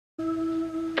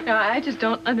know, I just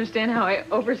don't understand how I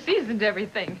overseasoned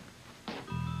everything.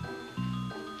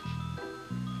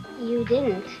 You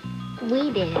didn't.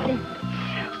 We did. We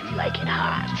like it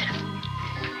hot.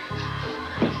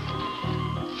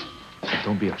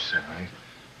 Don't be upset, all right?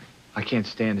 I can't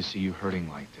stand to see you hurting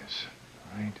like this,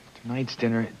 all right? Tonight's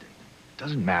dinner, it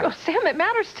doesn't matter. Oh, Sam, it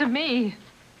matters to me.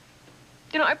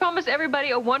 You know, I promised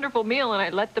everybody a wonderful meal, and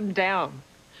I let them down.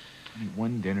 I mean,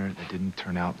 one dinner that didn't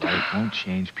turn out right won't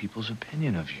change people's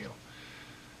opinion of you.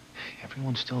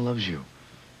 Everyone still loves you.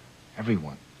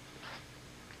 Everyone.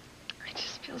 I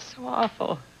just feel so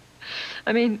awful.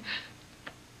 I mean,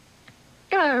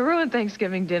 you know, I ruined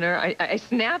Thanksgiving dinner. I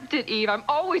snapped at Eve. I'm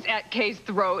always at Kay's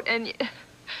throat, and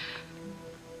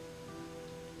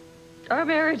our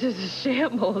marriage is a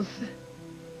shambles.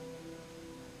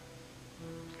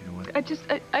 You know what?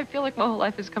 I feel like my whole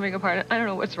life is coming apart. I don't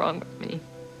know what's wrong with me.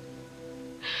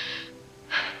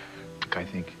 Look, I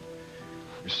think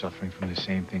you're suffering from the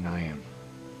same thing I am.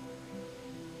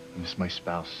 I miss my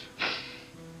spouse,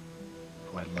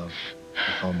 who I love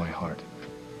with all my heart.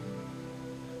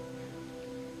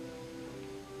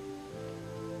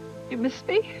 You miss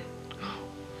me?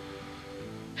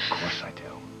 Of course I do.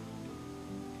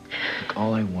 Look,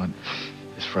 all I want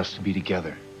is for us to be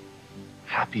together,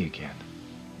 happy again.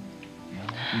 You know,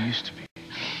 like we used to be.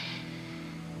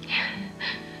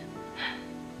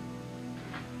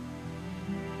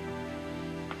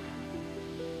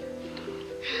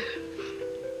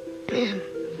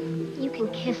 You can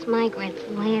kiss my grits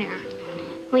later.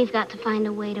 We've got to find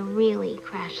a way to really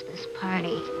crash this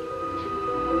party.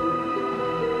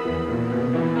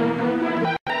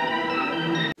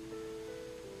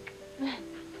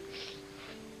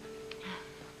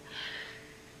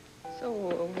 So,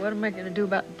 what am I gonna do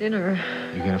about dinner?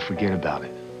 You're gonna forget about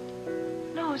it.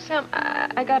 No, Sam,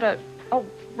 I got a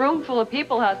room full of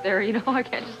people out there, you know. I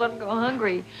can't just let them go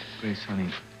hungry. Grace, honey,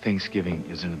 Thanksgiving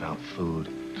isn't about food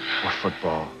or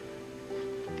football.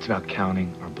 It's about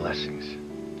counting our blessings.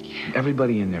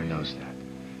 Everybody in there knows that.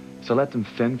 So let them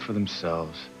fend for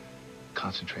themselves.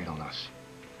 Concentrate on us.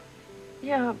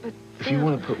 Yeah, but If you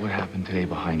want to put what happened today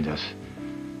behind us,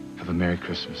 have a Merry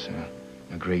Christmas and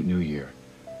a great New Year,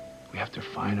 we have to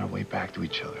find our way back to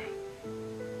each other.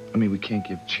 I mean, we can't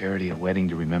give Charity a wedding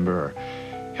to remember or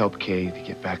help Kay to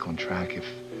get back on track if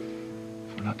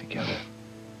we're not together.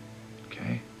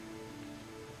 Okay?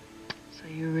 So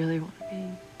you really want to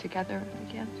be together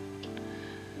again?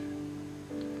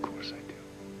 Of course I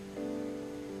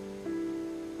do.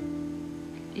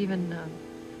 Even down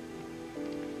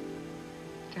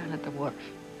at the wharf,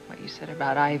 what you said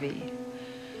about Ivy.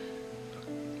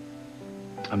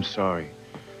 I'm sorry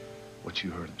what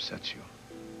you heard upsets you.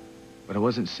 But I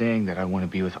wasn't saying that I want to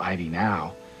be with Ivy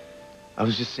now. I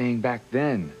was just saying back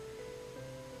then,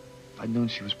 if I'd known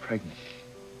she was pregnant,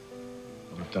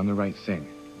 I would have done the right thing.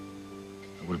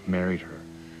 I would have married her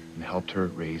and helped her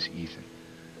raise Ethan.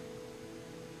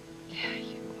 Yeah,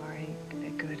 you are a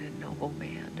good and noble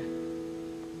man.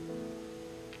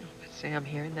 Oh, but Sam,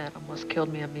 hearing that almost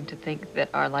killed me. I mean, to think that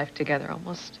our life together it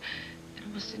almost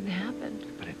didn't happen.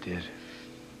 But it did.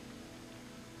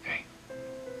 Hey.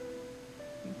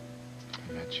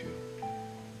 I met you.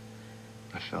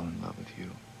 I fell in love with you.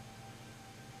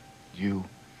 You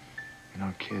and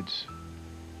our kids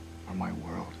are my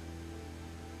world,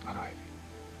 not Ivy.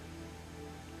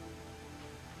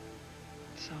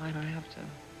 So I don't have to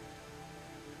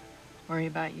worry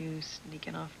about you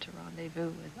sneaking off to rendezvous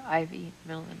with Ivy in the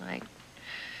middle of the night.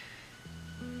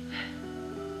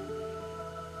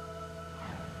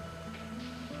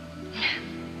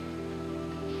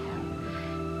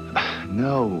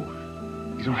 No.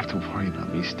 You don't have to worry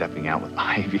about me stepping out with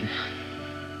Ivy.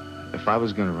 If I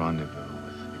was going to rendezvous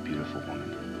with a beautiful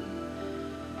woman,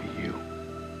 it'd be you,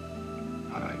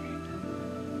 not Ivy.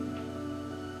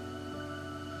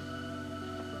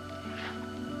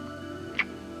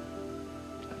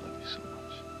 I love you so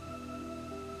much.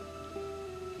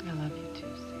 I love you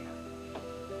too, Sam.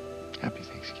 Happy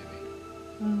Thanksgiving.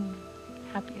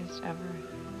 Happiest ever.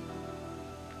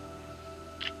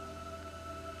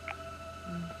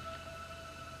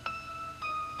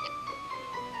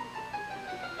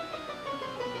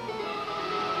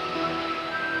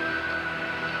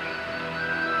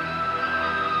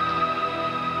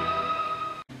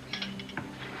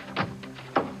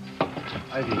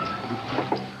 Ivy.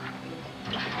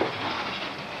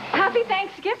 Happy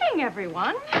Thanksgiving,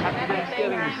 everyone.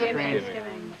 Happy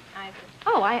Thanksgiving.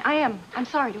 Oh, I'm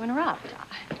sorry to interrupt.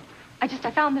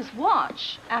 I found this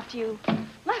watch after you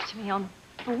left me on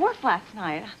the wharf last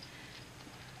night.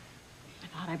 I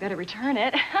thought I'd better return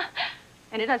it.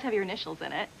 And it does have your initials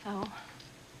in it, so...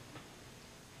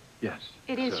 Yes.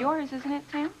 It is yours, isn't it,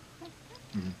 Sam?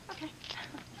 Mhm. Okay.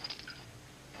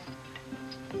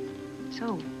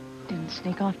 So, didn't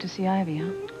sneak off to see Ivy,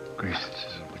 huh? Grace, this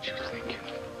isn't what you think.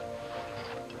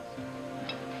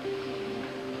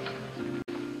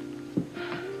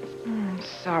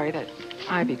 Sorry that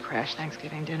Ivy crashed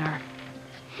Thanksgiving dinner.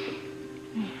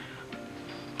 You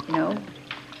know,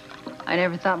 I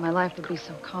never thought my life would be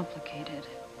so complicated.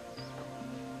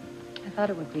 I thought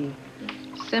it would be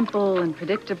simple and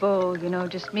predictable, you know,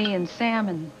 just me and Sam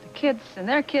and the kids and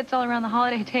their kids all around the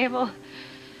holiday table.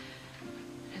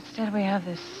 Instead, we have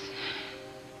this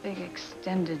big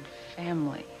extended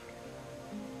family.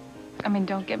 I mean,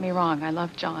 don't get me wrong, I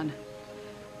love John.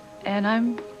 And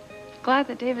I'm glad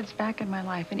that David's back in my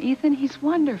life. And Ethan, he's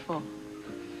wonderful.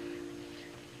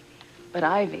 But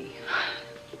Ivy,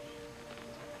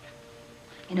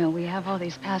 you know, we have all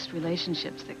these past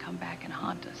relationships that come back and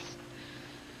haunt us.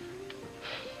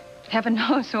 Heaven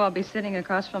knows who I'll be sitting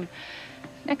across from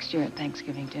next year at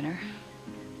Thanksgiving dinner.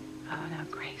 Oh, now,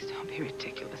 Grace, don't be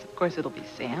ridiculous. Of course it'll be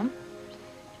Sam.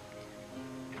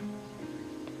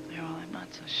 Yeah, well, I'm not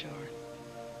so sure.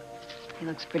 He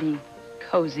looks pretty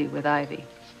cozy with Ivy.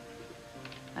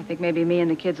 I think maybe me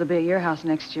and the kids will be at your house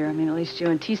next year. I mean, at least you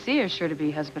and TC are sure to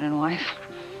be husband and wife.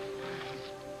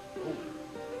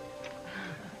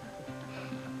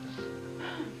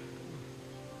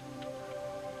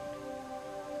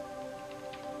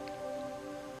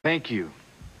 Thank you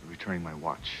for returning my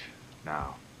watch.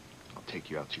 Now, I'll take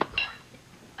you out to your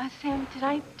car. Sam, did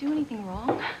I do anything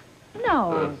wrong?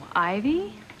 No,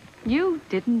 Ivy. You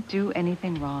didn't do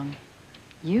anything wrong.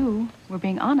 You were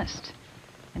being honest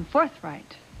and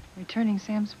forthright, returning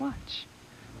Sam's watch.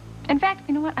 In fact,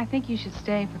 you know what? I think you should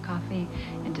stay for coffee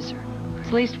and dessert. It's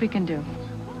the least we can do.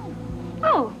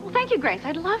 Oh, well, thank you, Grace.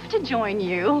 I'd love to join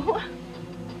you.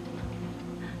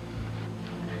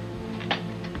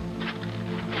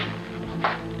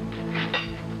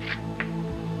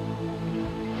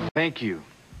 Thank you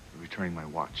for returning my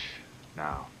watch.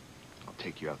 Now, I'll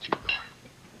take you out to your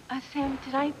car. Sam,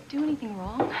 did I do anything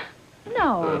wrong?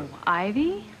 No,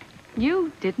 Ivy.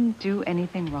 You didn't do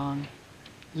anything wrong.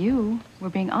 You were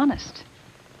being honest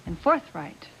and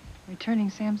forthright, returning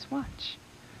Sam's watch.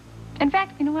 In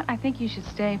fact, you know what? I think you should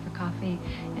stay for coffee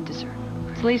and dessert.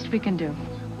 It's the least we can do.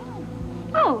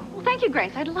 Oh, well, thank you,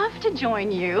 Grace. I'd love to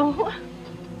join you.